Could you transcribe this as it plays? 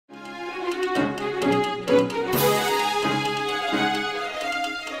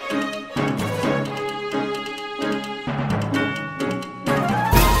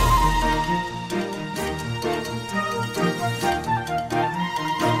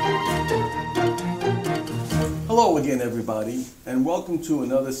Hello again, everybody, and welcome to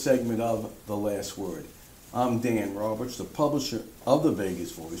another segment of The Last Word. I'm Dan Roberts, the publisher of the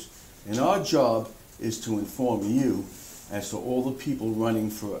Vegas Voice, and our job is to inform you as to all the people running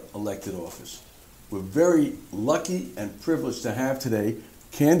for elected office. We're very lucky and privileged to have today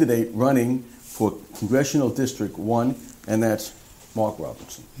a candidate running for Congressional District 1, and that's Mark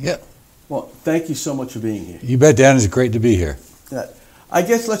Robertson. Yeah. Well, thank you so much for being here. You bet, Dan. It's great to be here. I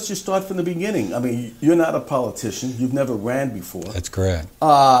guess let's just start from the beginning. I mean, you're not a politician. You've never ran before. That's correct.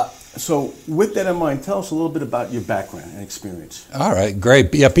 So with that in mind, tell us a little bit about your background and experience. All right,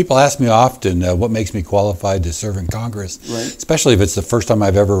 great. Yeah, people ask me often what makes me qualified to serve in Congress, Right. especially if it's the first time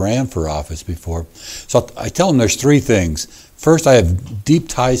I've ever ran for office before. So I tell them there's three things. First, I have deep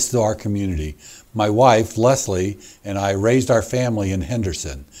ties to our community. My wife, Leslie, and I raised our family in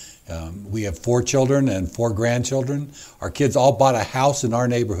Henderson. We have 4 children and 4 grandchildren. Our kids all bought a house in our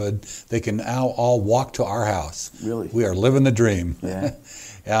neighborhood. They can now all walk to our house. Really? We are living the dream.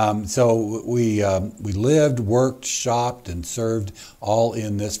 Yeah. So we lived, worked, shopped, and served all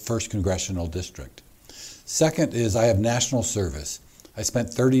in this 1st Congressional District. Second is I have national service. I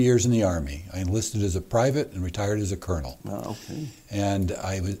spent 30 years in the Army. I enlisted as a private and retired as a colonel. Oh, okay. And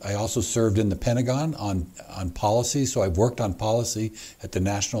I also served in the Pentagon on policy, so I've worked on policy at the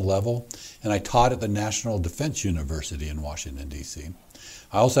national level, and I taught at the National Defense University in Washington, D.C.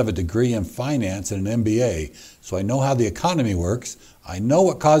 I also have a degree in finance and an MBA, so I know how the economy works, I know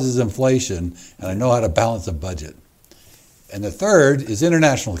what causes inflation, and I know how to balance a budget. And the third is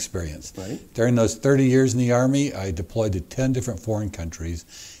international experience. Right. During those 30 years in the Army, I deployed to 10 different foreign countries,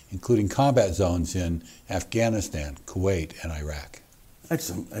 including combat zones in Afghanistan, Kuwait, and Iraq.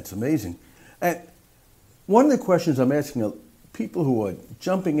 That's amazing. And one of the questions I'm asking people who are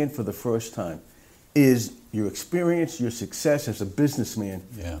jumping in for the first time is your experience, your success as a businessman.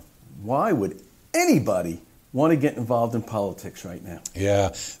 Yeah. Why would anybody want to get involved in politics right now? Yeah,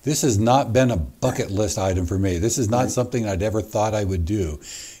 this has not been a bucket list item for me. This is not Right. something I'd ever thought I would do.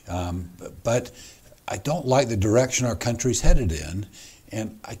 But I don't like the direction our country's headed in,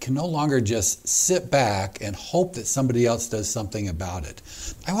 and I can no longer just sit back and hope that somebody else does something about it.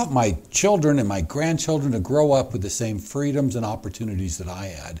 I want my children and my grandchildren to grow up with the same freedoms and opportunities that I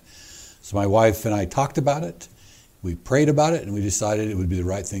had. So my wife and I talked about it, we prayed about it, and we decided it would be the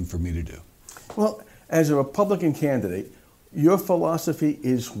right thing for me to do. Well, as a Republican candidate, your philosophy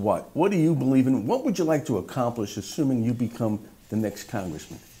is what? What do you believe in? What would you like to accomplish, assuming you become the next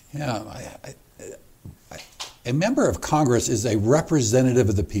congressman? Yeah, a member of Congress is a representative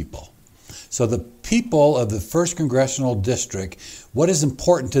of the people. So the people of the 1st Congressional District, what is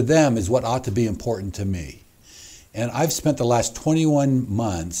important to them is what ought to be important to me. And I've spent the last 21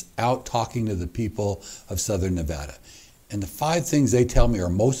 months out talking to the people of Southern Nevada. And the 5 things they tell me are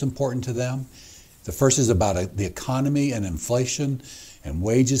most important to them. The first is about the economy and inflation and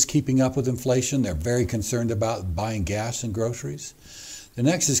wages keeping up with inflation. They're very concerned about buying gas and groceries. The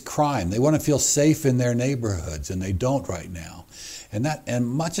next is crime. They want to feel safe in their neighborhoods, and they don't right now. And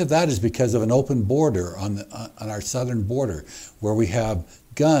much of that is because of an open border on our southern border, where we have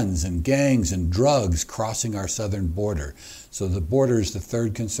guns and gangs and drugs crossing our southern border. So the border is the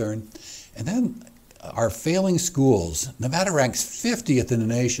third concern. And then our failing schools. Nevada ranks 50th in the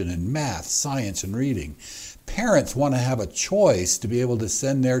nation in math, science, and reading. Parents want to have a choice to be able to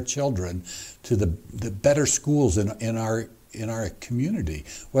send their children to the better schools in our community,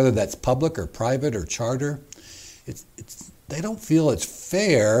 whether that's public or private or charter. They don't feel it's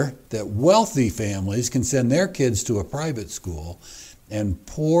fair that wealthy families can send their kids to a private school, and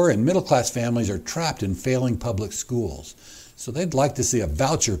poor and middle-class families are trapped in failing public schools. So they'd like to see a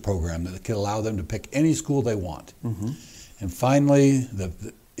voucher program that could allow them to pick any school they want. Mm-hmm. And finally,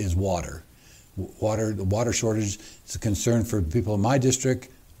 is water. The water shortage is a concern for people in my district,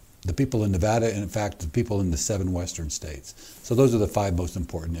 the people in Nevada, and in fact, the people in the 7 western states. So those are the 5 most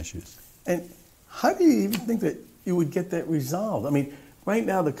important issues. And how do you even think that you would get that resolved? I mean, right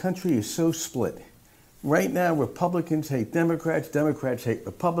now the country is so split. Right now, Republicans hate Democrats, Democrats hate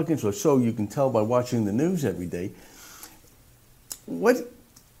Republicans, or so you can tell by watching the news every day. What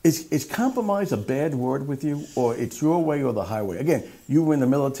is compromise a bad word with you, or it's your way or the highway? Again, you were in the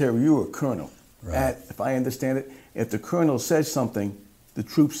military, you were a colonel. Right. If I understand it, if the colonel says something, the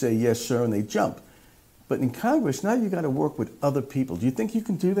troops say yes, sir, and they jump. But in Congress, now you got to work with other people. Do you think you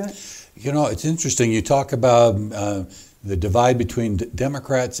can do that? You know, it's interesting. You talk about the divide between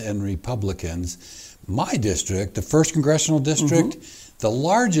Democrats and Republicans. My district, the 1st Congressional District, the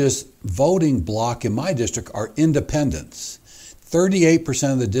largest voting bloc in my district are independents.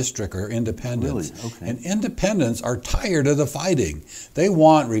 38% of the district are independents. Really? Okay. And independents are tired of the fighting. They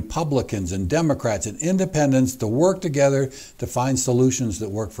want Republicans and Democrats and independents to work together to find solutions that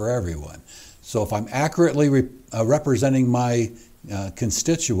work for everyone. So if I'm accurately representing my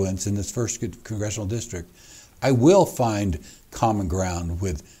constituents in this first congressional district, I will find common ground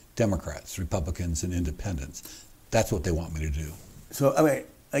with Democrats, Republicans, and independents. That's what they want me to do. So, I mean,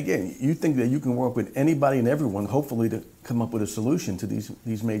 again, you think that you can work with anybody and everyone, hopefully, to come up with a solution to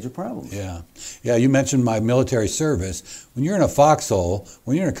these major problems. Yeah. Yeah, you mentioned my military service. When you're in a foxhole,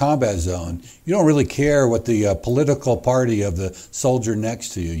 when you're in a combat zone, you don't really care what the political party of the soldier next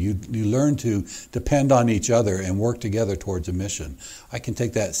to you. You learn to depend on each other and work together towards a mission. I can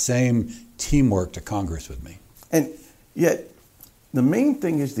take that same teamwork to Congress with me. And yet, the main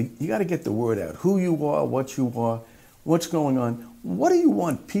thing is you got to get the word out. Who you are, what you are, what's going on. What do you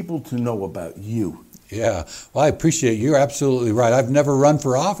want people to know about you? Yeah, well, I appreciate you. You're absolutely right. I've never run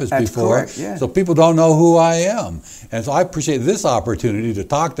for office before, correct, yeah. So people don't know who I am. And so I appreciate this opportunity to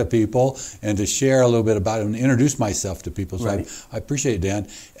talk to people and to share a little bit about it and introduce myself to people. So Right. I appreciate it, Dan.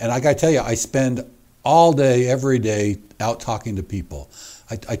 And I got to tell you, I spend all day, every day out talking to people.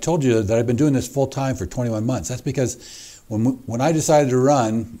 I told you that I've been doing this full time for 21 months. That's because when I decided to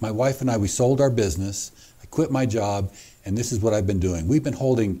run, my wife and I, we sold our business. I quit my job, and this is what I've been doing. We've been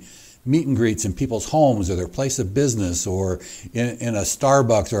holding meet and greets in people's homes or their place of business or in a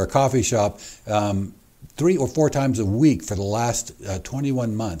Starbucks or a coffee shop 3 or 4 times a week for the last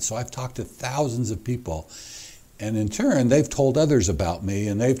 21 months. So I've talked to thousands of people. And in turn, they've told others about me,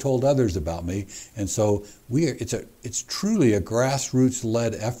 and they've told others about me. And so it's truly a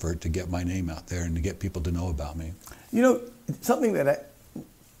grassroots-led effort to get my name out there and to get people to know about me. You know, something that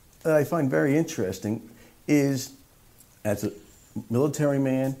I find very interesting is, as a military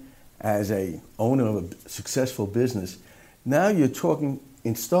man, as a owner of a successful business, now you're talking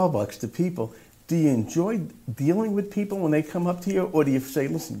in Starbucks to people. Do you enjoy dealing with people when they come up to you, or do you say,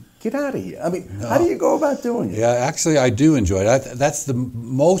 listen, get out of here? I mean, No. How do you go about doing it? Yeah, actually, I do enjoy it. That's the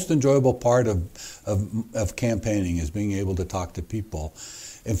most enjoyable part of campaigning, is being able to talk to people.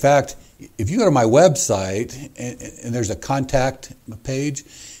 In fact, if you go to my website and there's a contact page,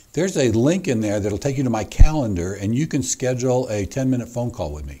 there's a link in there that'll take you to my calendar, and you can schedule a 10-minute phone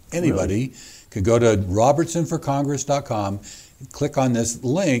call with me. Anybody can go to robertsonforcongress.com, click on this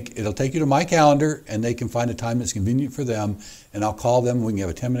link. It'll take you to my calendar, and they can find a time that's convenient for them, and I'll call them. We can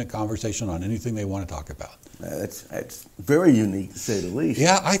have a 10-minute conversation on anything they want to talk about. That's very unique, to say the least.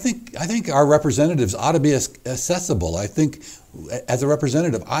 Yeah, I think our representatives ought to be accessible. I think as a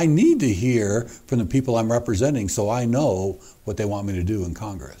representative, I need to hear from the people I'm representing so I know what they want me to do in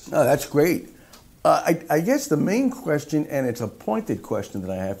Congress. No, that's great. I guess the main question, and it's a pointed question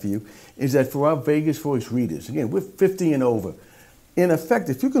that I have for you, is that for our Vegas Voice readers, again, we're 50 and over, in effect,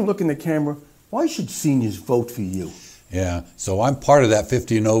 if you can look in the camera, why should seniors vote for you? Yeah, so I'm part of that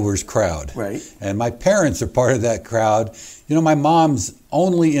 50 and overs crowd. Right. And my parents are part of that crowd. You know, my mom's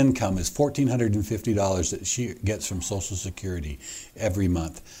only income is $1,450 that she gets from Social Security every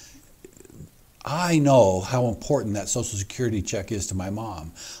month. I know how important that Social Security check is to my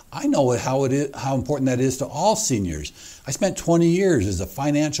mom. I know how important that is to all seniors. I spent 20 years as a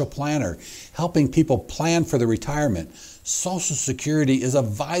financial planner helping people plan for their retirement. Social Security is a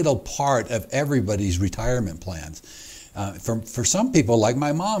vital part of everybody's retirement plans. For some people, like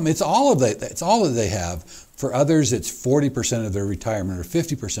my mom, it's all that they have. For others, it's 40% of their retirement or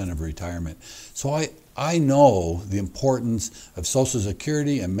 50% of retirement. So I know the importance of Social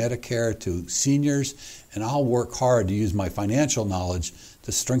Security and Medicare to seniors, and I'll work hard to use my financial knowledge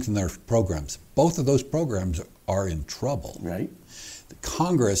to strengthen their programs. Both of those programs are in trouble. Right.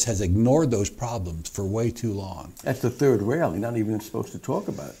 Congress has ignored those problems for way too long. That's the third rail. You're not even supposed to talk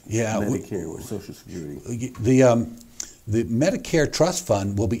about Medicare or Social Security. The Medicare Trust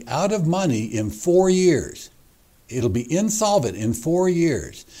Fund will be out of money in 4 years. It'll be insolvent in 4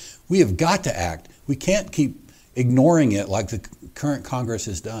 years. We have got to act. We can't keep ignoring it like the current Congress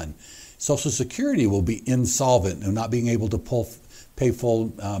has done. Social Security will be insolvent and not being able to pay full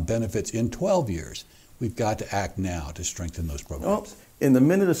benefits in 12 years. We've got to act now to strengthen those programs. In the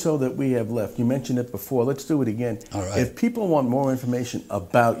minute or so that we have left, you mentioned it before, let's do it again. All right. If people want more information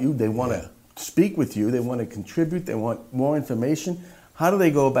about you, they want to speak with you, they want to contribute, they want more information, how do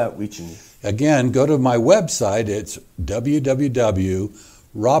they go about reaching you? Again, go to my website. It's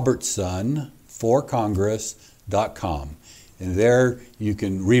www.robertsonforcongress.com. And there you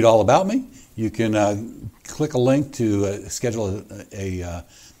can read all about me. You can click a link to schedule a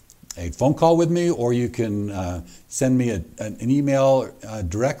phone call with me, or you can send me an email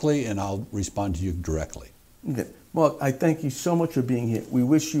directly, and I'll respond to you directly. Okay. Mark, I thank you so much for being here. We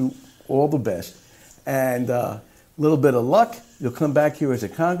wish you all the best. And a little bit of luck. You'll come back here as a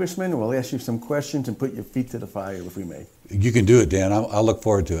congressman, and we'll ask you some questions and put your feet to the fire if we may. You can do it, Dan. I'll look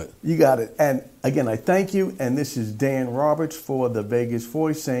forward to it. You got it. And again, I thank you. And this is Dan Roberts for the Vegas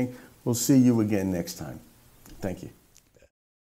Voice saying we'll see you again next time. Thank you.